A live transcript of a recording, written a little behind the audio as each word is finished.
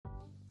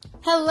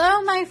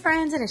Hello, my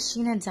friends. It is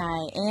Sheena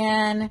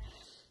Diane.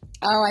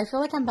 I feel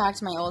like I'm back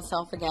to my old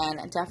self again.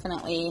 I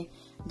definitely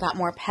got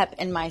more pep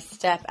in my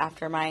step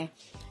after my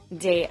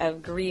day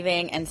of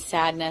grieving and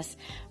sadness.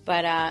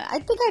 But I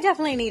think I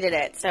definitely needed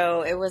it.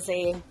 So it was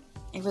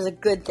a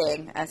good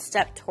thing, a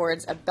step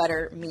towards a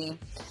better me.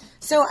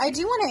 So I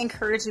do want to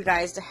encourage you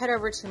guys to head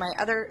over to my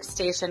other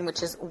station,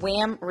 which is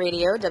WHAM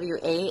Radio,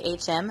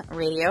 W-A-H-M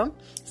Radio,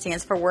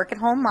 stands for Work at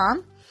Home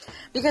Mom,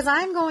 because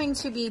I'm going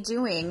to be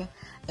doing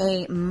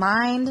a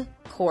mind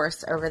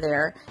course over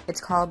there.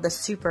 It's called the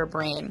Super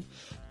Brain.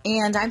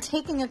 And I'm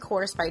taking a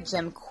course by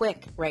Jim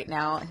Kwik right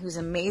now, who's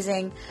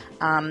amazing.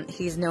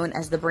 He's known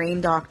as the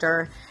Brain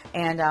Doctor,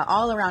 and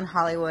all around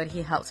Hollywood,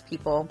 he helps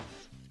people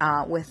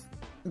with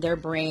their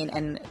brain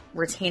and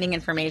retaining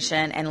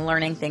information and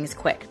learning things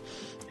quick.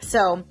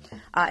 So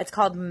it's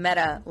called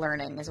meta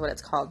learning is what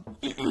it's called.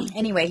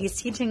 Anyway,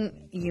 he's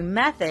teaching you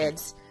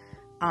methods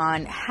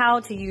on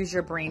how to use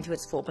your brain to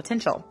its full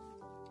potential.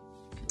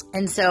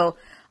 And so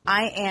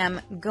I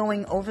am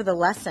going over the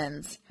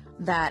lessons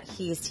that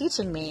he's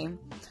teaching me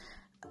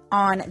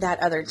on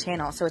that other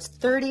channel. So it's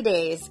 30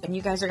 days, and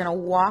you guys are going to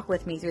walk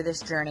with me through this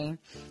journey,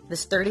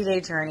 this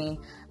 30-day journey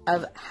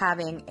of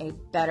having a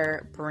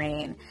better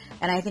brain.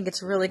 And I think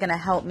it's really going to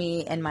help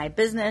me in my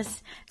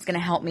business. It's going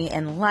to help me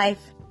in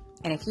life.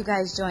 And if you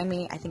guys join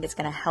me, I think it's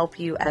going to help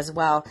you as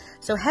well.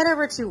 So head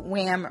over to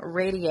Wham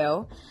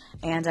Radio,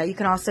 and you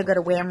can also go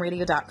to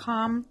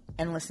whamradio.com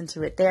and listen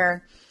to it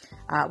there.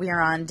 We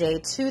are on day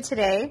 2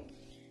 today.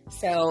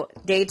 So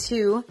day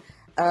 2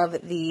 of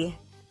the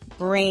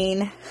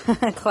brain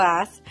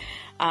class.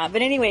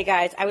 But anyway,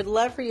 guys, I would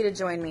love for you to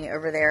join me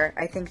over there.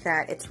 I think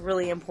that it's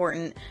really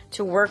important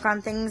to work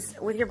on things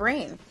with your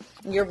brain.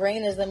 Your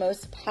brain is the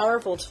most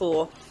powerful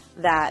tool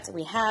that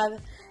we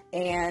have,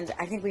 and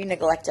I think we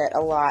neglect it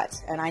a lot,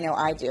 and I know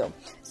I do.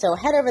 So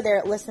head over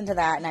there, listen to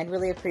that, and I'd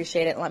really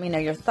appreciate it. Let me know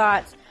your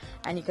thoughts,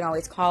 and you can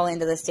always call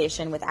into the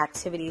station with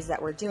activities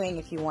that we're doing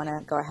if you want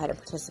to go ahead and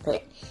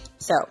participate.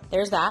 So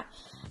there's that.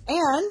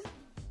 And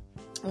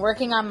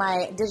working on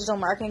my Digital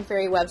Marketing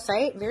Fairy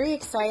website. Very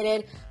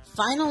excited.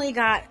 Finally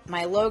got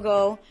my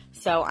logo.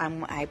 So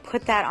I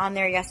put that on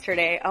there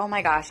yesterday. Oh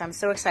my gosh, I'm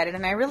so excited.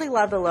 And I really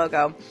love the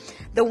logo.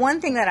 The one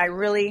thing that I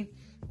really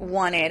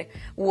wanted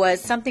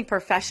was something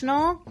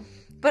professional,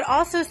 but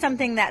also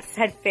something that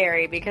said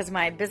fairy, because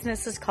my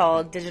business is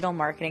called Digital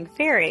Marketing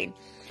Fairy.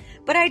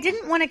 But I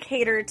didn't want to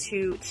cater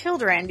to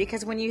children,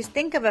 because when you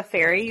think of a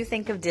fairy, you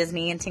think of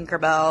Disney and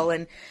Tinkerbell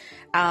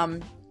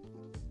and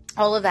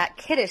all of that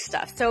kiddish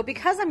stuff. So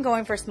because I'm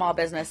going for small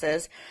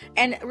businesses,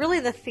 and really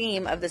the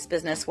theme of this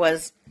business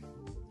was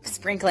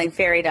sprinkling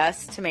fairy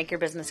dust to make your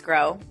business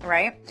grow,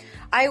 right?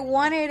 I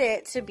wanted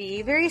it to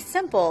be very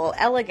simple,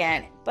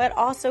 elegant, but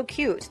also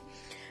cute.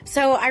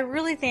 So I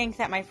really think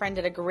that my friend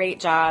did a great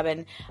job,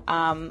 and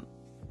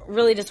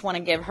really just want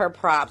to give her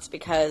props,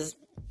 because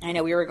I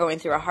know we were going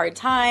through a hard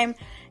time,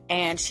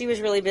 and she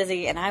was really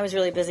busy, and I was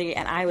really busy,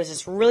 and I was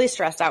just really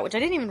stressed out, which I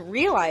didn't even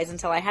realize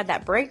until I had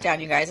that breakdown,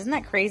 you guys. Isn't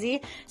that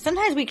crazy?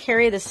 Sometimes we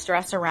carry this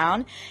stress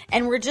around,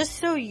 and we're just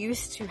so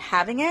used to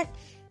having it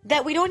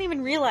that we don't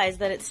even realize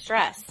that it's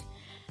stress.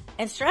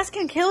 And stress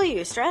can kill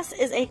you. Stress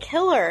is a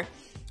killer.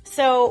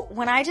 So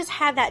when I just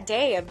had that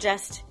day of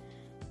just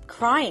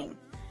crying,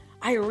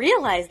 I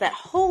realized that,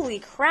 holy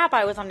crap,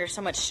 I was under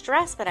so much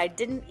stress that I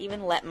didn't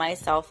even let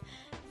myself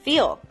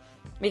feel,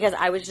 because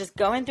I was just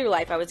going through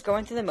life. I was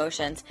going through the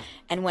motions.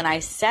 And when I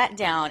sat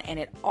down and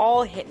it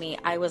all hit me,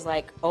 I was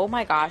like, oh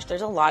my gosh,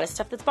 there's a lot of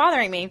stuff that's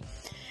bothering me.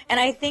 And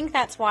I think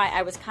that's why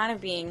I was kind of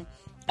being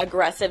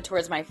aggressive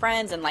towards my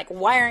friends and like,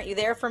 why aren't you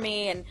there for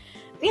me? And,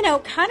 you know,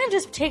 kind of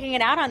just taking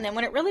it out on them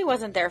when it really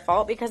wasn't their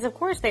fault, because of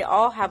course they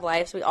all have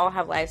lives. We all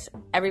have lives.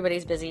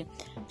 Everybody's busy.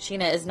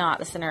 Sheena is not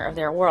the center of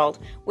their world,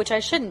 which I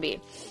shouldn't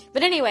be.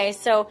 But anyway,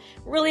 so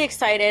really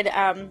excited.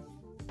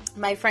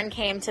 My friend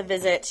came to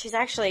visit. She's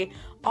actually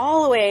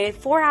all the way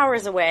 4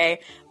 hours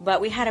away,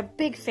 but we had a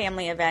big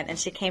family event, and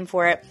she came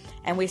for it,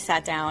 and we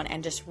sat down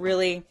and just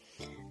really,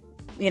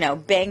 you know,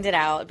 banged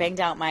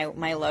out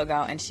my logo,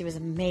 and she was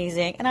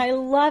amazing, and I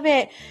love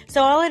it.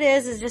 So all it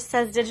is just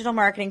says Digital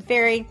Marketing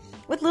Fairy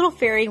with little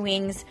fairy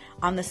wings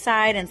on the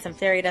side and some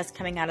fairy dust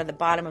coming out of the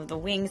bottom of the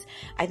wings.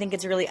 I think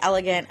it's really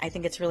elegant. I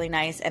think it's really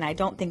nice, and I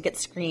don't think it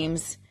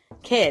screams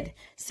kid.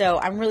 So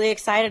I'm really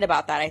excited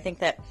about that. I think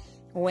that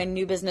when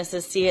new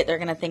businesses see it, they're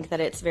going to think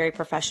that it's very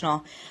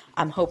professional,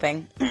 I'm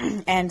hoping.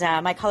 And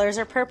my colors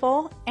are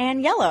purple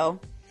and yellow.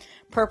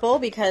 Purple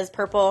because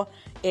purple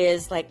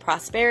is like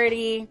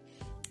prosperity,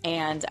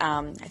 and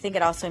I think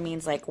it also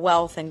means like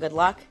wealth and good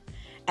luck.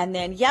 And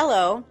then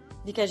yellow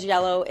because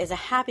yellow is a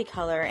happy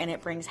color, and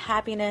it brings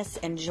happiness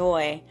and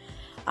joy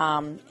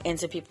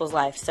into people's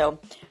life. So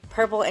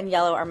purple and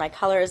yellow are my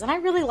colors, and I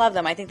really love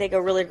them. I think they go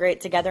really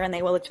great together, and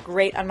they will look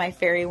great on my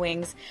fairy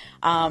wings.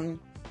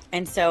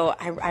 And so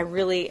I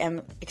really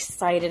am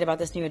excited about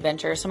this new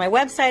adventure. So my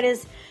website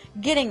is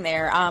getting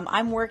there.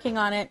 I'm working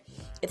on it.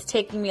 It's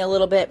taking me a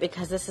little bit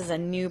because this is a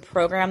new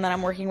program that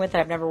I'm working with that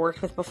I've never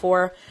worked with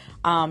before.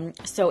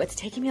 So it's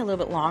taking me a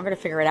little bit longer to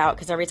figure it out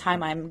because every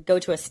time I go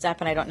to a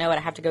step and I don't know it, I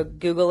have to go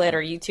Google it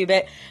or YouTube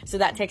it. So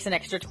that takes an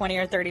extra 20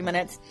 or 30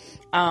 minutes.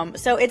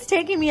 So it's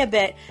taking me a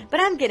bit, but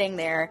I'm getting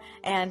there.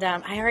 And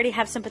I already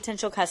have some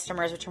potential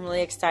customers, which I'm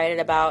really excited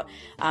about.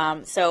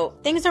 So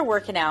things are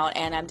working out,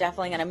 and I'm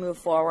definitely going to move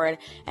forward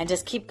and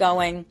just keep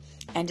going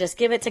and just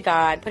give it to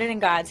God, put it in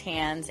God's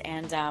hands,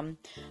 and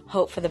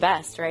hope for the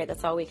best, right?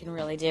 That's all we can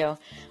really do.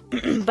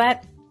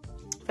 But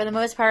for the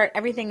most part,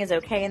 everything is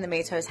okay in the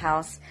Matos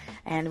house,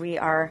 and we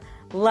are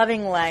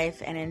loving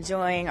life and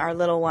enjoying our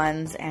little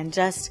ones and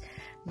just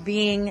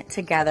being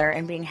together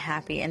and being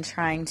happy and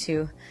trying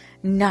to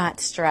not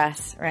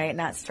stress, right?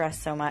 Not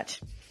stress so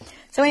much.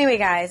 So anyway,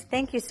 guys,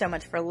 thank you so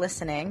much for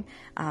listening.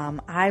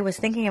 I was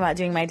thinking about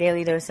doing my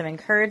daily dose of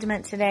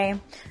encouragement today.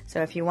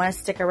 So if you want to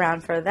stick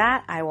around for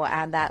that, I will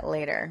add that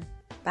later.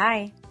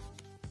 Bye.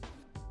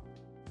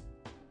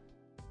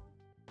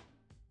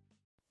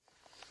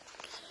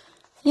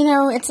 You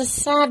know, it's a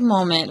sad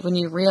moment when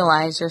you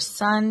realize your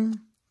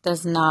son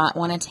does not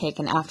want to take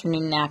an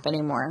afternoon nap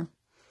anymore.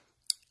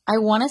 I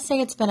want to say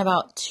it's been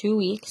about 2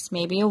 weeks,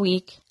 maybe a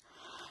week,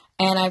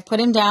 and I've put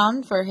him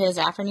down for his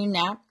afternoon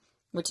nap,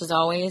 which is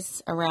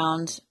always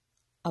around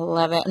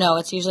 11. No,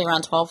 it's usually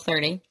around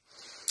 12:30.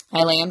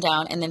 I lay him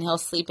down, and then he'll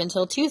sleep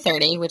until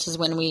 2:30, which is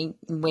when we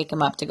wake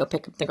him up to go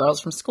pick up the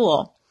girls from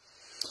school.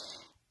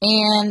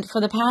 And for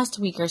the past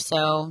week or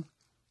so,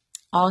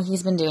 all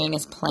he's been doing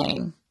is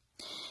playing.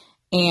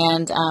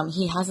 And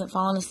he hasn't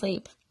fallen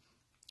asleep.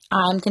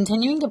 I'm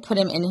continuing to put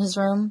him in his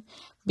room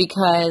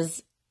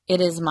because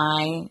it is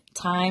my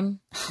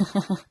time.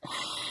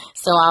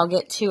 So I'll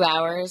get 2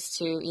 hours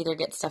to either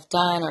get stuff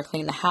done or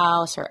clean the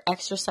house or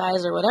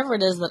exercise or whatever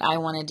it is that I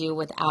want to do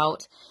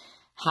without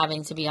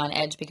having to be on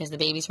edge because the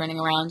baby's running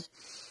around.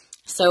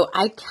 So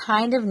I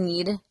kind of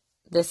need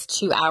this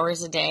 2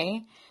 hours a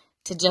day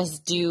to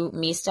just do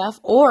me stuff.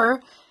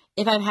 Or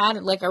if I've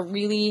had like a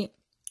really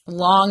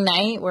long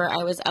night where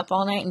I was up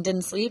all night and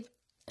didn't sleep,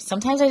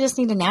 sometimes I just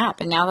need a nap.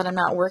 And now that I'm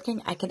not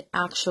working, I can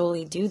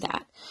actually do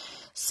that.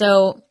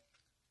 So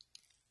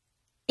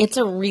it's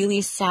a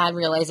really sad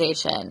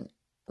realization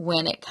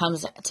when it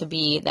comes to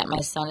be that my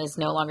son is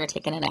no longer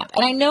taking a nap.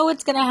 And I know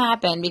it's going to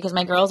happen because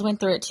my girls went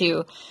through it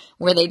too,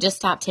 where they just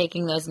stopped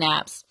taking those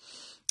naps.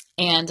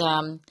 And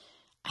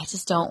I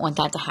just don't want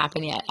that to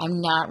happen yet.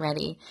 I'm not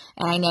ready.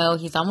 And I know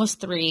he's almost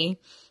 3,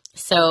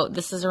 so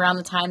this is around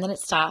the time that it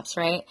stops,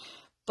 right?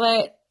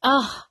 But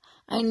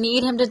I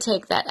need him to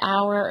take that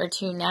hour or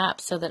 2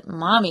 nap so that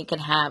mommy can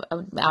have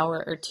an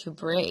hour or 2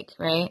 break,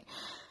 right?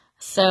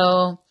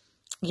 So,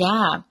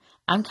 yeah,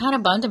 I'm kind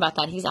of bummed about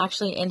that. He's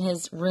actually in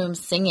his room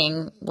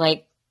singing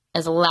like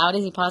as loud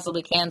as he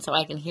possibly can so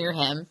I can hear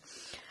him.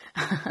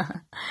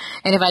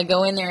 And if I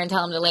go in there and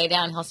tell him to lay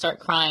down, he'll start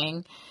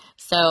crying.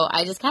 So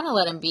I just kind of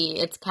let him be.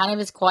 It's kind of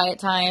his quiet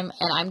time,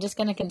 and I'm just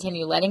going to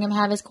continue letting him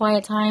have his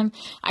quiet time.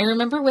 I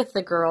remember with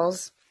the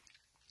girls,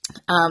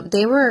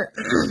 they were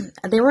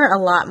a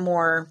lot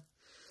more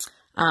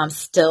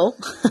still.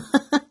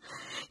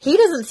 He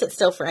doesn't sit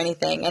still for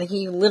anything, and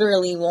he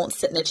literally won't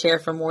sit in a chair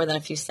for more than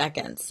a few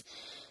seconds.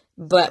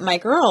 But my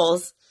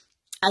girls,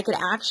 I could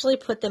actually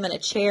put them in a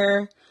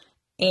chair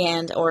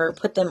or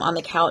put them on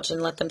the couch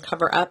and let them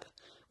cover up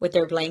with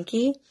their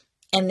blankie,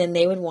 and then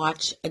they would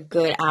watch a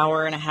good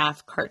hour and a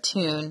half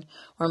cartoon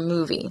or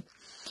movie,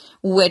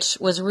 which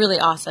was really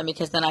awesome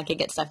because then I could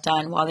get stuff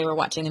done while they were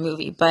watching the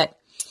movie. But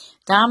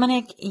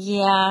Dominic,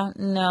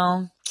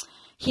 no,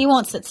 he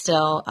won't sit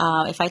still.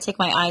 If I take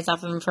my eyes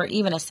off of him for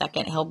even a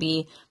second, he'll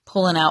be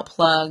pulling out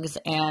plugs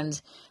and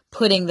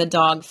putting the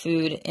dog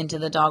food into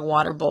the dog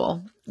water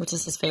bowl, which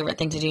is his favorite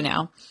thing to do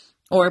now,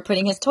 or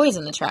putting his toys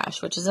in the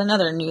trash, which is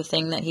another new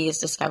thing that he has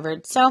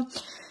discovered. So,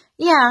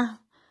 yeah,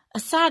 a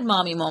sad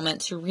mommy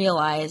moment to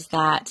realize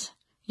that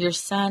your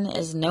son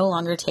is no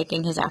longer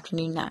taking his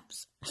afternoon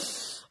naps.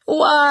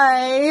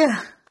 Why?